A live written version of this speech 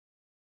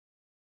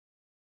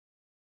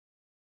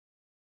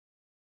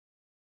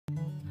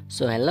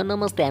So hello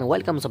नमस्ते and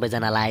welcome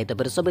सबैजनालाई।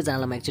 तपाईहरु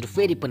सबैजनालाई म एकचोटि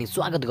फेरि पनि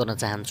स्वागत गर्न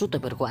चाहन्छु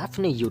तपाईहरुको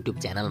आफ्नै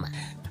युट्युब च्यानलमा।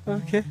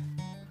 ओके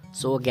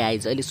सो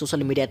गाइज अहिले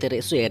सोशल मिडियातिर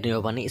यसो हेर्ने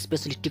हो भने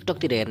स्पेशली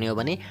टिकटकतिर हेर्ने हो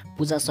भने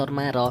पूजा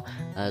शर्मा र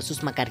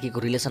सुषमा कार्कीको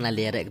रिलेसनलाई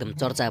लिएर एकदम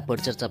चर्चा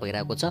परिचर्चा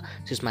भइरहेको छ।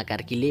 सुषमा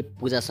कार्कीले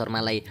पूजा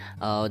शर्मालाई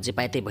जे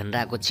पाए त्यही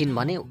भनिरहेको छिन्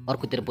भने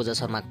अर्कोतिर पूजा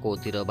शर्माको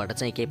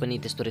तिरबाट चाहिँ केही पनि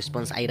त्यस्तो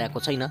रेस्पोन्स आइरहेको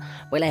छैन।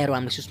 पहिला हेरौँ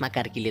हामीले सुषमा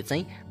कार्कीले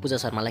चाहिँ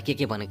पूजा शर्मालाई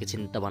के भनेकी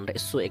छिन् त भनेर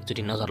यसो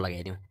एकचोटि नजर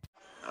लगाइदिउँ।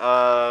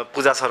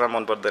 पूजा शर्मा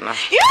मन पर्दैन।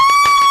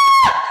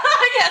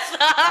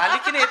 खाली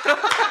किन यत्रो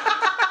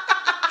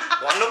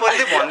भन्नु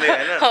पर्ने भन्दै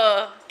हैन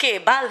के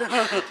बाल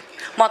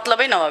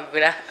मतलबै नभएको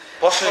कुरा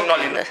पर्सनल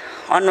नलिनु।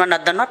 अनुहार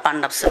नदन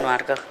पाण्डव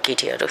सुनवारको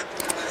केटीहरू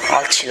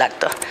अल्छी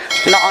लाग्दो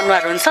न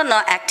अनुहार हुन्छ न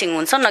एक्टिङ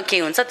हुन्छ न के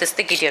हुन्छ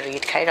त्यस्तै केटीहरू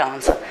हिट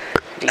खाइरहन्छ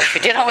रिस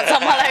फिटेर हुन्छ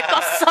मलाई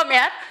कसम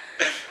यार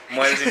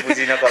मैले चाहिँ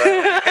बुझिन पर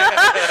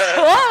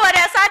हो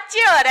अरे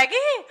साच्चै हो र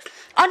कि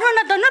अनुहार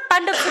नदन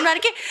पाण्डव सुनवार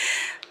के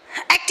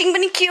एक्टिङ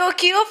पनि के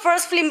हो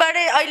फर्स्ट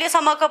फिल्मबाटै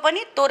अहिलेसम्मको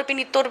पनि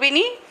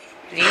तोरपिनी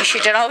रिस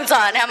फिटेर आउँछ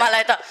भने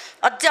मलाई त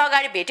अझै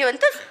अगाडि भेट्यो भने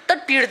त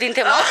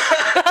पिड्दिन्थेँ म।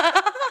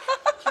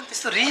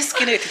 त्यस्तो रिस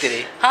किन यति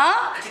धेरै?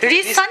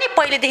 रिस छ नि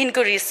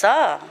पहिलेदेखिको रिस छ।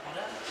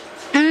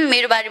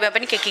 मेरो बारेमा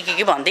पनि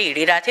के भन्दै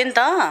हिँडिरहेको थिएँ नि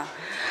त।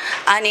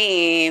 अनि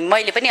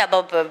मैले पनि अब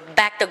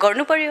ब्याक त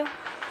गर्नु पर्यो।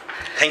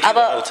 अब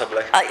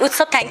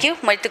उत्सव थ्याङ्क यू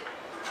मैले त्यो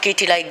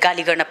केटीलाई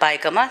गाली गर्न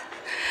पाएकोमा।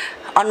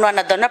 अनुहार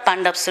नदन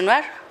पाण्डव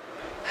सुनवार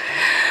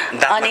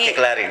अनि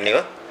हिँड्ने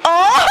हो।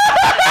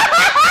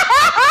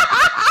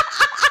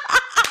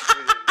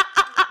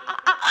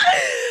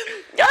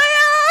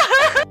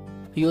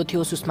 यो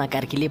थियो सुषमा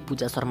कार्कीले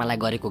पूजा शर्मालाई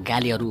गरेको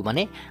गालीहरू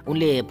भने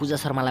उनले पूजा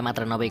शर्मालाई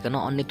मात्र नभइकन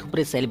अन्य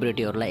थुप्रै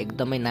सेलिब्रिटीहरूलाई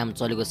एकदमै नाम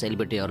चलेको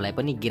सेलिब्रिटीहरूलाई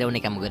पनि गिराउने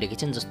काम गरेकी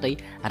छिन्। जस्तै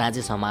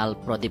राजेश हमाल,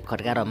 प्रदीप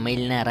खड्का र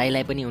मैलिना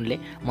राईलाई पनि उनले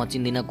म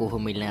चिन्दिनँ को हो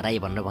मैलिना राई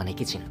भनेर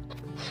भनेकी छिन्।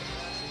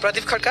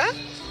 प्रदीप खड्का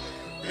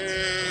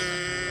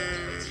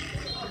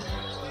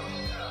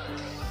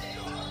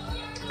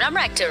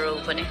राम्रो एक्टर हो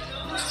पनि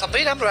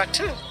सबै राम्रो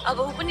एक्टर। अब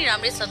ऊ पनि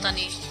राम्रै छ त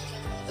नि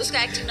उसको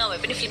एक्टिङ नभए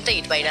पनि फिल्म त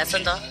हिट भइरहेछ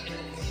नि त।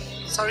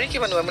 सरी के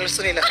भन्नुभयो मैले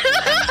सुनिन।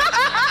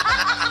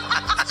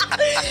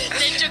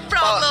 Network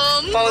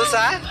problem.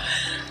 पौसा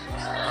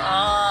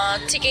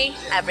ठिकै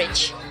एभरेज।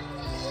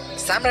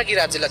 साम्राज्ञी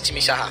राज्य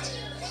लक्ष्मी शाह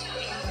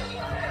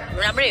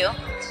राम्रै हो।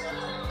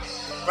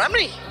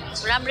 राम्रै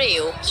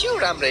हो क्यों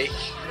राम्रै?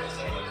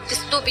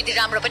 त्यस्तो विधि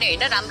राम्रो पनि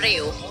होइन राम्रै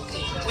हो।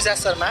 पूजा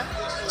शर्मा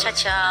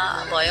छा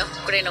भयो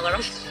कुरै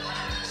नगरौँ।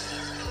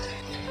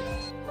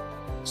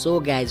 So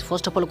guys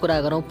first of all कुरा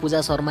गरौँ पूजा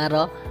शर्मा र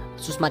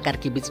सुषमा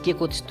कार्की बीच के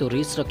को त्यस्तो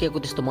रिस र के को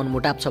त्यस्तो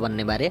मनमुटाव छ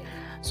भन्ने बारे।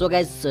 सो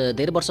गाइज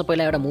धेरै वर्ष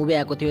पहिला एउटा मुभी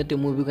आएको थियो। त्यो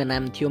मुभीको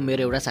नाम थियो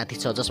मेरो एउटा साथी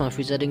छ जसमा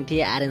फिचरिङ थिए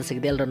आर्यन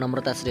सिग्देल र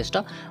नम्रता श्रेष्ठ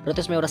र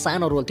त्यसमा एउटा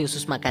सानो रोल थियो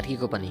सुषमा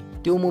कार्कीको पनि।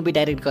 त्यो मुभी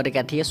डाइरेक्ट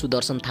गरेका थिए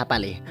सुदर्शन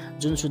थापाले।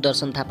 जुन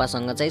सुदर्शन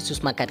थापासँग चाहिँ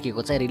सुषमा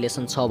कार्कीको चाहिँ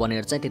रिलेसन छ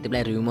भनेर चाहिँ त्यति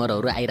बेला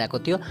र्युमरहरू आइरहेको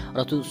थियो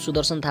र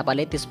सुदर्शन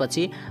थापाले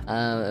त्यसपछि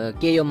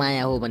के यो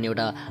माया हो भन्ने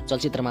एउटा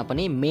चलचित्रमा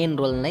पनि मेन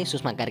रोल नै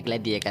सुषमा कार्कीलाई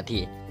दिएका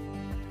थिए।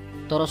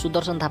 तर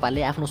सुदर्शन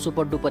थापाले आफ्नो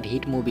सुपर डुपर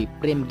हिट मुभी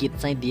प्रेम गीत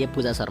चाहिँ दिए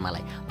पूजा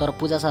शर्मालाई। तर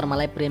पूजा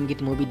शर्मालाई प्रेम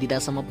गीत मुभी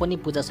दिँदासम्म पनि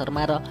पूजा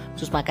शर्मा र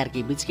सुषमा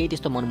कार्की बीच केही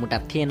त्यस्तो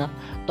मनमुटाव थिएन।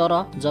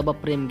 तर जब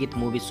प्रेम गीत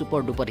मुभी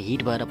सुपर डुपर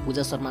हिट भएर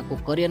पूजा शर्माको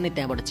करियर नै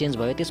त्यहाँबाट चेन्ज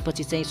भयो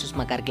त्यसपछि चाहिँ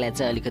सुषमा कार्कीलाई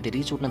चाहिँ अलिकति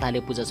रिस उठ्न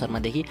थाल्यो पूजा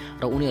शर्मादेखि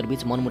र उनीहरू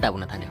बीच मनमुटाव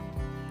हुन थाल्यो।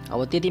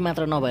 अब त्यति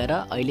मात्र नभएर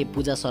अहिले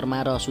पूजा शर्मा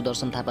र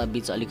सुदर्शन थापा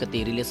बीच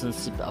अलिकति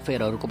रिलेसनसिप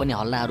अफेयरहरूको पनि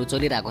हल्लाहरू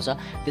चलिरहेको छ।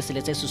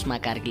 त्यसैले चाहिँ सुषमा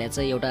कार्कीलाई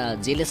चाहिँ एउटा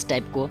जेलस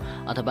टाइपको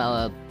अथवा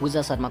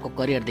पूजा शर्माको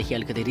करियरदेखि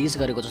अलिकति रिस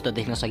गरेको जस्तो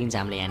देख्न सकिन्छ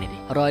हामीले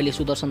यहाँनिर। र अहिले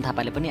सुदर्शन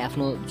थापाले पनि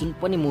आफ्नो जुन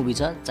पनि मुभी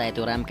छ चाहे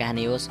त्यो राम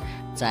कहानी होस्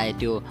चाहे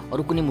त्यो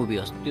अरू कुनै मुभी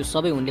होस् त्यो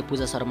सबै उनले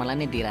पूजा शर्मालाई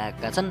नै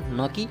दिइरहेका छन्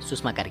न कि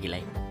सुषमा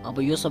कार्कीलाई। अब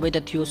यो सबै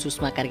त थियो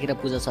सुषमा कार्की र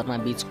पूजा शर्मा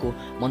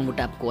बीचको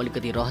मनमुटावको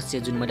अलिकति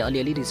रहस्य जुन मैले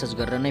अलिअलि रिसर्च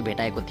गरेर नै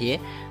भेटाएको थिएँ।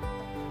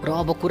 र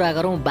अब कुरा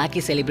गरौँ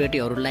बाँकी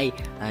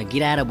सेलिब्रिटीहरूलाई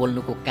गिराएर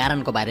बोल्नुको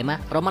कारणको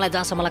बारेमा। र मलाई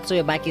जहाँसम्म लाग्छ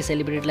यो बाँकी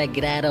सेलिब्रिटीलाई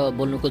गिराएर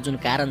बोल्नुको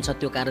जुन कारण छ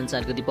त्यो कारण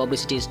चाहिँ अलिकति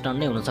पब्लिसिटी स्टन्ट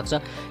नै हुनसक्छ।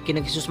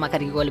 किनकि सुषमा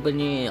कार्कीको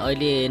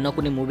अहिले न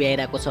कुनै मुभी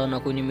आइरहेको छ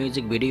न कुनै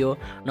म्युजिक भिडियो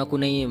न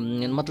कुनै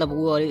मतलब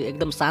ऊ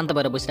एकदम शान्त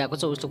भएर बसिरहेको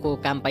छ। उसको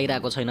काम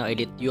पाइरहेको छैन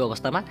अहिले यो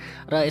अवस्थामा।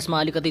 र यसमा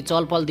अलिकति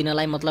चलपल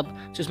दिनलाई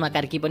मतलब सुषमा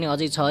कार्की पनि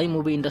अझै छ है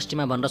मुभी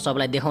इन्डस्ट्रीमा भनेर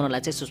सबलाई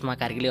देखाउनलाई चाहिँ सुषमा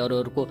कार्कीले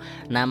अरूहरूको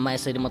नाममा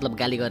यसरी मतलब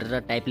गाली गरेर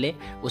टाइपले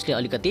उसले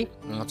अलिकति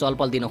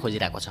चलपल दिन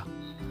खोजिरहेको छ।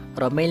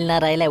 र मैलिना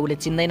राईलाई उसले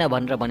चिन्दैन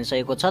भनेर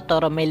भनिसकेको छ।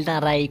 तर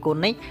मैलिना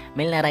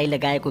राईले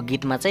गाएको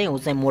गीतमा चाहिँ ऊ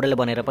चाहिँ मोडल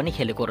बनेर पनि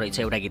खेलेको रहेछ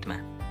एउटा गीतमा।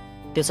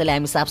 त्यसैले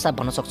हामी साफ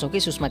भन्न सक्छौँ कि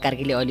सुषमा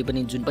कार्कीले अहिले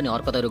पनि जुन पनि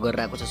हरकतहरू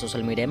गरिरहेको छ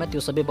सोसियल मिडियामा त्यो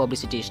सबै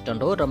पब्लिसिटी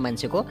स्टन्ट हो र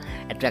मान्छेको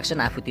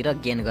एट्र्याक्सन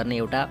आफूतिर गेन गर्ने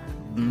एउटा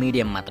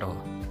मिडियम मात्र हो।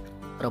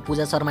 र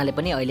पूजा शर्माले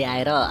पनि अहिले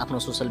आएर आफ्नो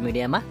सोसियल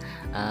मिडियामा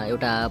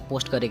एउटा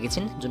पोस्ट गरेकी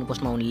छिन् जुन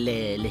पोस्टमा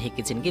उनले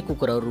लेखेकी छिन् कि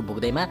कुकुरहरू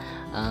भुक्दैमा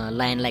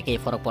लायनलाई केही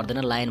फरक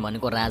पर्दैन, लायन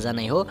भनेको राजा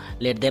नै हो,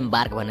 लेट देम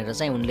बार्क भनेर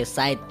चाहिँ उनले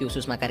सायद त्यो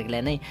सुषमा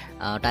कार्कीलाई नै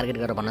टार्गेट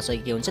गरेर भन्न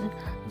सकेकी हुन्छन्।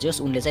 जस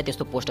उनले चाहिँ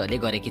त्यस्तो पोस्ट अहिले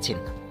गरेकी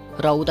छिन्।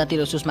 र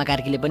उतातिर सुषमा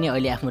कार्कीले पनि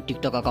अहिले आफ्नो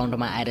टिकटक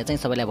अकाउन्टमा आएर चाहिँ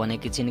सबैलाई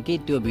भनेकी छिन् कि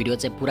त्यो भिडियो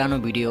चाहिँ पुरानो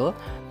भिडियो हो,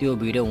 त्यो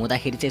भिडियो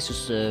हुँदाखेरि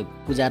चाहिँ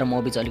पूजा र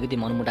म बिच अलिकति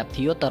मनमुटाव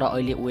थियो, तर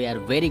अहिले we are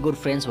very good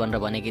friends भनेर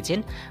भनेकी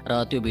छिन्। र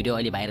त्यो भिडियो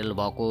अहिले भाइरल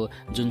भएको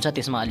जुन छ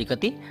त्यसमा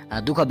अलिकति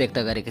दुःख व्यक्त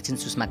गरेकी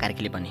छिन् सुषमा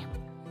कार्कीले पनि।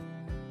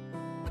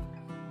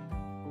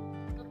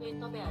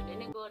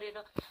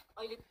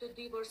 अहिले त्यो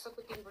 2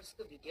 वर्षको 3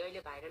 वर्षको भिडियो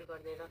अहिले भाइरल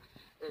गरिदिएर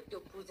त्यो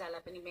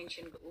पूजालाई पनि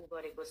मेन्सन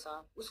गरेको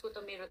छ। उसको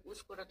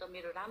र त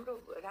मेरो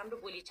राम्रो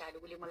बोलीचाली,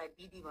 उसले मलाई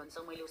दिदी भन्छ,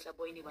 मैले उसलाई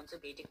बहिनी भन्छु,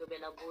 भेटेको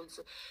बेला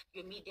बोल्छु।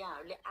 यो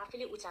मिडियाहरूले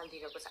आफैले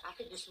उचालिदिरहेको छ,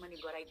 आफै दुश्मनी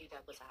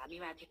गराइदिरहेको छ।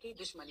 हामीमाथि केही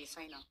दुश्मनी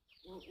छैन।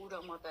 ऊ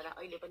र म तर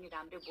अहिले पनि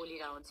राम्रै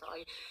बोलिरहेको हुन्छ,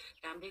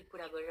 राम्रै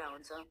कुरा गरिरहेको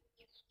हुन्छ।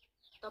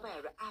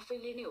 तपाईँहरू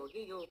आफैले नै हो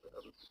कि यो,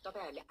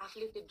 तपाईँहरूले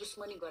आफैले त्यो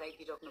दुश्मनी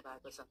गराइदिइराख्नु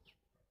भएको छ,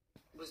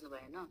 बुझ्नु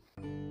भएन?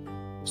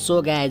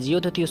 सो गाइज यो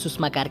त थियो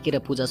सुषमा कार्की र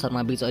पूजा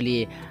शर्मा बिच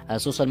अहिले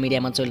सोसल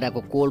मिडियामा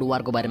चलिरहेको कोल्ड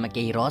वारको बारेमा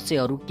केही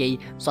रहस्यहरू,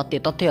 केही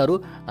सत्य तथ्यहरू।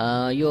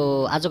 यो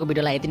आजको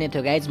भिडियोलाई यति नै थियो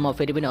गाइज। म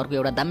फेरि पनि अर्को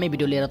एउटा दामी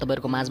भिडियो लिएर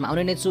तपाईँहरूको माझमा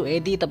आउने नै छु।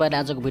 यदि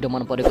तपाईँलाई आजको भिडियो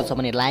मन परेको छ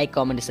भने लाइक,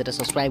 कमेन्ट, शेयर,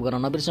 सब्सक्राइब गर्न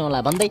नबिर्सनु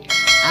होला भन्दै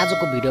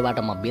आजको भिडियोबाट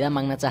म बिदा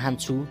माग्न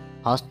चाहन्छु।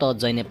 हस्त,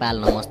 जय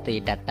नेपाल, नमस्ते,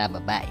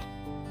 टाटा, बाई।